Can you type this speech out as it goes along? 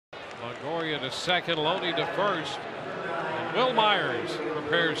Longoria to second, Loney to first, and Wil Myers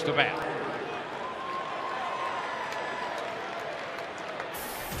prepares to bat.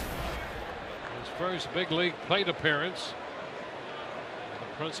 His first big league plate appearance.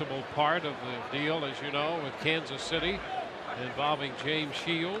 The principal part of the deal, as you know, with Kansas City, involving James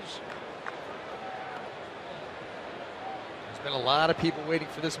Shields. There's been a lot of people waiting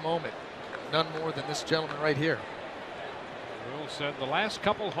for this moment. None more than this gentleman right here. Will said the last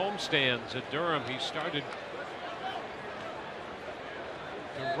couple homestands at Durham, he started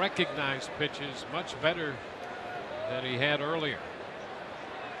to recognize pitches much better than he had earlier.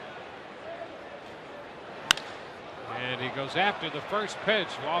 And he goes after the first pitch,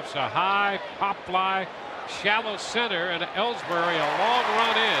 lofts a high pop fly, shallow center, and Ellsbury a long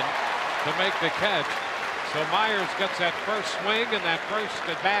run in to make the catch. So Myers gets that first swing and that first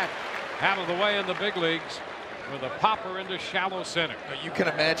at bat out of the way in the big leagues with a popper into shallow center. You can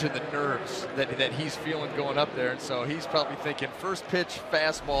imagine the nerves that he's feeling going up there, and so he's probably thinking first pitch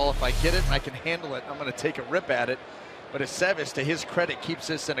fastball, if I get it and I can handle it, I'm going to take a rip at it. But Aceves, to his credit, keeps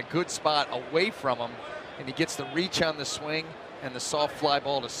this in a good spot away from him, and he gets the reach on the swing and the soft fly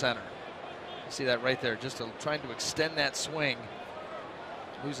ball to center. You see that right there, just trying to extend that swing,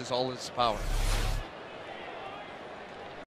 loses all his power.